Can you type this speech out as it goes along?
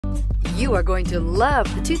You are going to love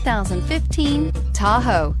the 2015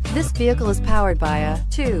 Tahoe. This vehicle is powered by a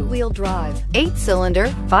 2-wheel drive, 8-cylinder,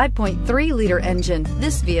 5.3-liter engine.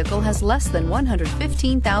 This vehicle has less than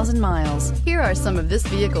 115,000 miles. Here are some of this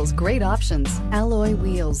vehicle's great options: alloy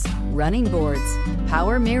wheels, running boards,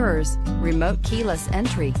 power mirrors, remote keyless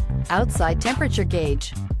entry, outside temperature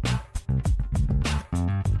gauge.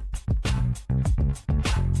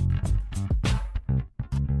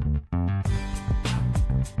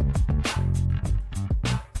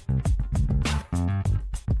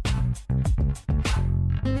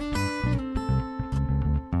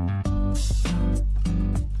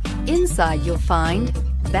 Inside you'll find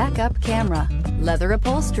backup camera, leather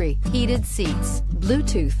upholstery, heated seats,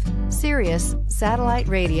 Bluetooth, Sirius satellite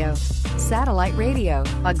radio,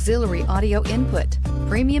 auxiliary audio input,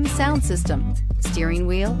 premium sound system, steering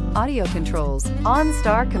wheel audio controls,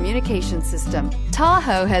 OnStar communication system.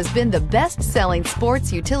 Tahoe has been the best-selling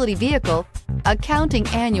sports utility vehicle, accounting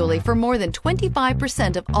annually for more than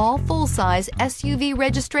 25% of all full-size SUV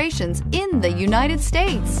registrations in the United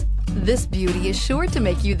States. This beauty is sure to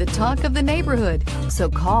make you the talk of the neighborhood, so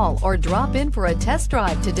call or drop in for a test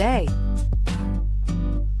drive today.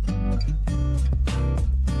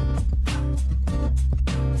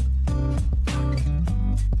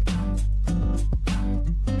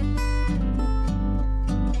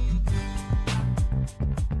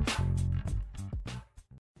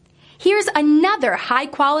 Here's another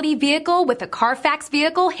high-quality vehicle with a Carfax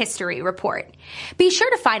Vehicle History Report. Be sure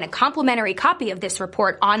to find a complimentary copy of this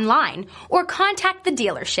report online or contact the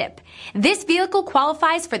dealership. This vehicle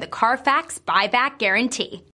qualifies for the Carfax Buyback Guarantee.